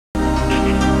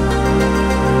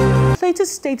Plateau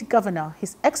State Governor,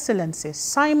 His Excellency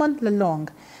Simon Lalong,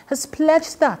 has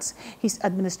pledged that his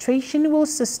administration will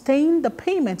sustain the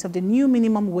payment of the new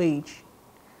minimum wage.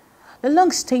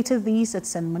 Lalong stated this at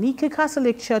St. Monique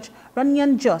Catholic Church,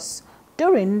 Runyan Jos,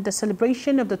 during the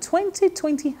celebration of the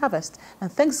 2020 harvest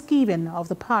and Thanksgiving of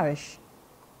the parish.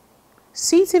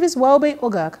 CTV's Welbe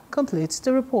Ogak completes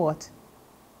the report.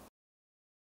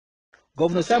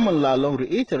 Governor Simon Lalong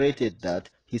reiterated that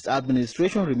his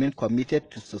administration remained committed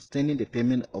to sustaining the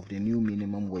payment of the new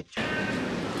minimum wage.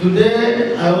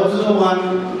 Today, I also want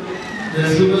the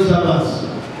civil servants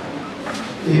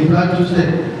in Plateau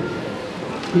State,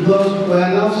 because we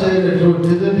are now saying the truth,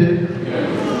 isn't it?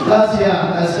 Yes. Last year,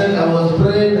 I said I was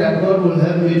praying that God will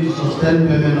help me to sustain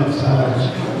payment of salaries.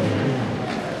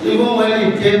 Even when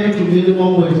it came to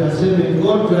minimum wage, I said, may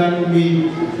God grant me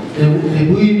the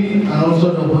will and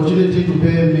also the opportunity to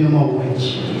pay minimum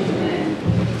wage.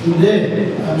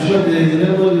 Today, I'm sure there is a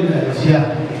level that is here.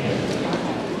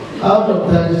 Out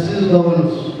of 36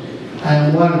 governors, I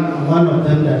am one of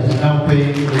them that is now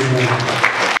paying minimum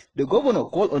wage. The governor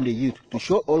called on the youth to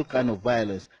show all kinds of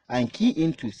violence and key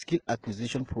into skill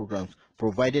acquisition programs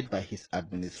provided by his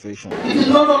administration. It is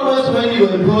not always when you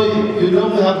employ, you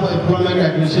don't have employment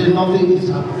that you say nothing is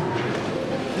happening.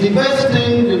 The best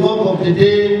thing, the work of the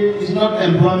day is not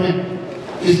employment,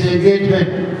 it's engagement,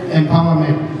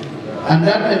 empowerment. And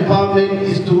that empowerment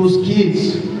is through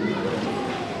skills.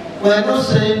 We are not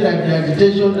saying that the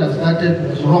agitation that started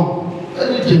was wrong.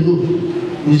 Very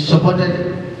genuine. We supported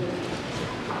it.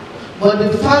 But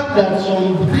the fact that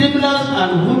some criminals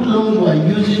and hoodlums were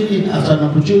using it as an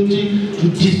opportunity to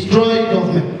destroy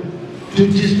government, to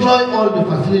destroy all the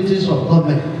facilities of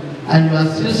government, and you are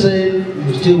still saying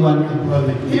you still want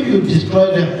employment. If you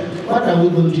destroy them, what are we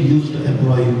going to use to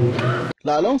employ you?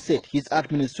 Lalong said his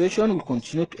administration will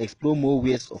continue to explore more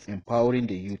ways of empowering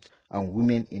the youth and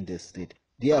women in the state.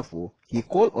 Therefore, he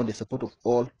called on the support of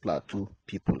all Plateau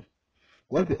people.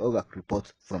 Welbe Ogak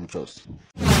reports from Jos.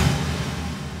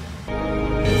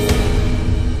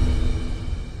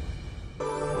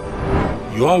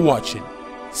 You are watching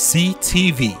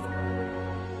CTV.